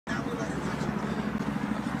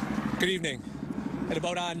Good evening. At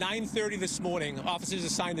about 9:30 this morning, officers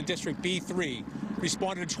assigned to District B3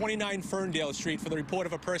 responded to 29 Ferndale Street for the report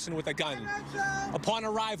of a person with a gun. Upon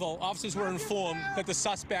arrival, officers were informed that the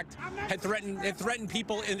suspect had threatened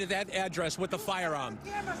people in that address with a firearm.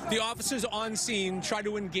 The officers on scene tried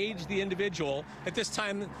to engage the individual. At this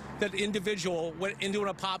time, that individual went into an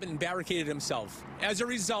apartment and barricaded himself. As a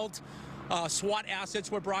result, SWAT assets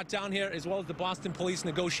were brought down here, as well as the Boston Police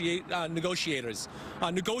negotiators.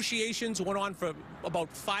 Negotiations went on for about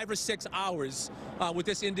 5 or 6 hours with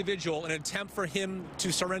this individual in an attempt for him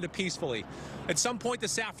to surrender peacefully. At some point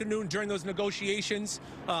this afternoon during those negotiations,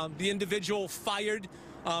 the individual fired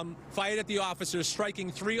at the officers,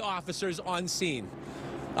 striking 3 officers on scene.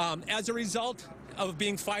 As a result of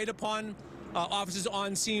being fired upon, officers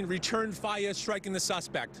on scene returned fire, striking the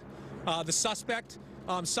suspect. The suspect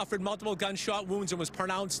suffered multiple gunshot wounds and was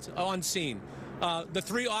pronounced on scene. The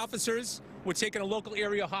 3 officers were taken to local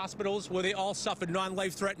area hospitals where they all suffered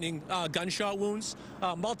non-life-threatening gunshot wounds.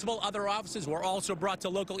 Multiple other officers were also brought to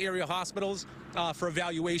local area hospitals for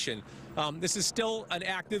evaluation. This is still an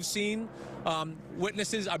active scene.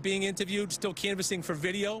 Witnesses are being interviewed, still canvassing for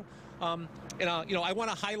video. I want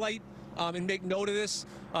to highlight and make note of this,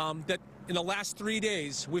 that in the last 3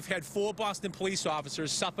 days, we've had 4 Boston police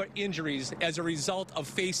officers suffer injuries as a result of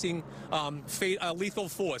facing lethal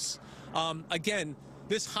force. Again,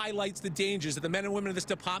 this highlights the dangers that the men and women of this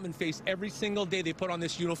department face every single day they put on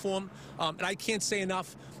this uniform. And I can't say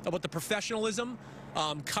enough about the professionalism,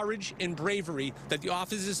 courage, and bravery that the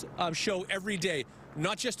officers show every day,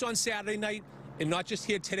 not just on Saturday night and not just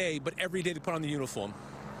here today, but every day they put on the uniform.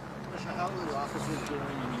 How are the officers doing?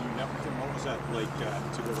 I mean, you met with them. What was that like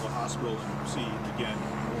to go to the hospital and see again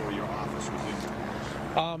more of your officers?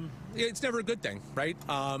 It's never a good thing, right?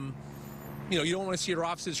 You don't want to see your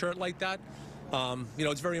officers hurt like that.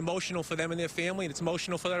 It's very emotional for them and their family, and it's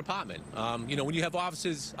emotional for their department. When you have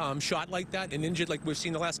officers shot like that and injured like we've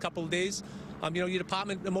seen the last couple of days, your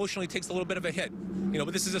department emotionally takes a little bit of a hit.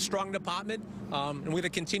 But this is a strong department, and we're going to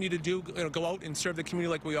continue to go out and serve the community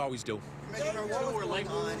like we always do. Commissioner, what was going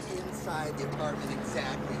on inside the apartment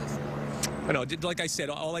exactly this morning? Like I said,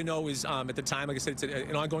 all I know is at the time, like I said, it's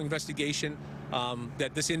an ongoing investigation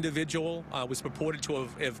that this individual was purported to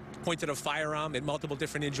have pointed a firearm at multiple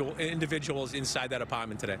different individuals inside that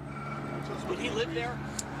apartment today. Did he live there?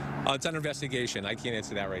 It's under investigation. I can't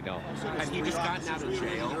answer that right now. Had he just gotten out of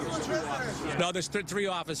jail? No, there's 3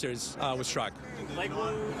 officers were struck. Leg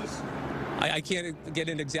wounds? I can't get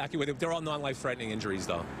into exactly what they're all non-life-threatening injuries,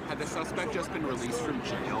 though. Had the suspect just been released from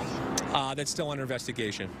jail? That's still under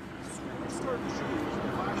investigation.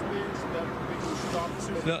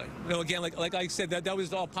 No, again, like I said, that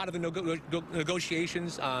was all part of the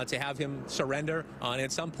negotiations to have him surrender. And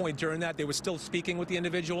at some point during that, they were still speaking with the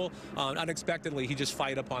individual. Unexpectedly, he just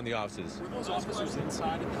fired upon the officers. Were those officers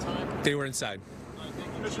inside at the time? They were inside.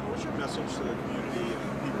 Commissioner, what's your message to the community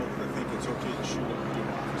and people that think it's okay to shoot at your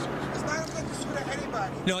officers? It's not okay to shoot at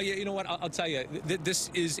anybody. No, you know what? I'll tell you, this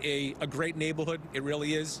is a great neighborhood. It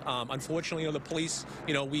really is. Unfortunately, the police,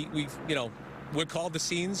 we're called to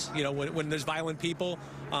scenes, when there's violent people,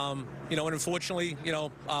 and unfortunately,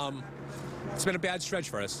 it's been a bad stretch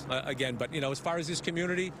for us, again. But, as far as this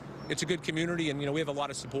community, it's a good community, and, we have a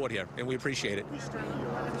lot of support here, and we appreciate it. We strengthened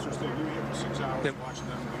your officers. They were here for 6 hours watching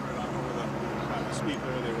them. We heard on over the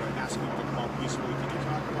speaker. They were asking them to come out peacefully. Can you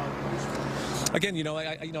talk about it? Again,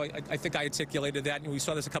 I think I articulated that, and we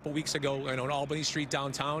saw this a couple weeks ago, on Albany Street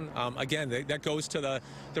downtown. Again, that goes to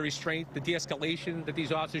the restraint, the de-escalation that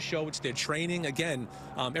these officers show. It's their training. Again,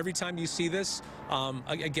 every time you see this,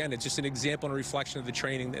 again, it's just an example and a reflection of the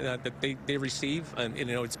training that they receive, and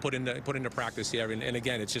it's put into practice here. And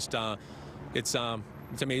again, it's just it's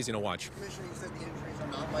amazing to watch. Commissioner, you said the injuries are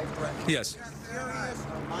not life-threatening. Yes. Serious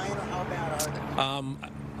or minor? How bad are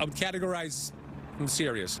they? I would categorize them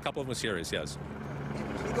serious. A couple of them are serious, yes.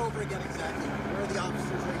 Can you go over again exactly where the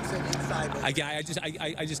officers were? You said inside. Again,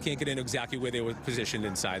 I just can't get into exactly where they were positioned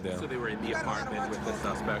inside there. So they were in the apartment with the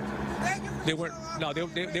suspect? They weren't. No,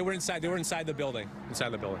 they were inside. They were inside the building. Inside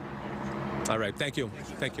the building. All right. Thank you.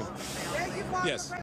 Thank you. Yes.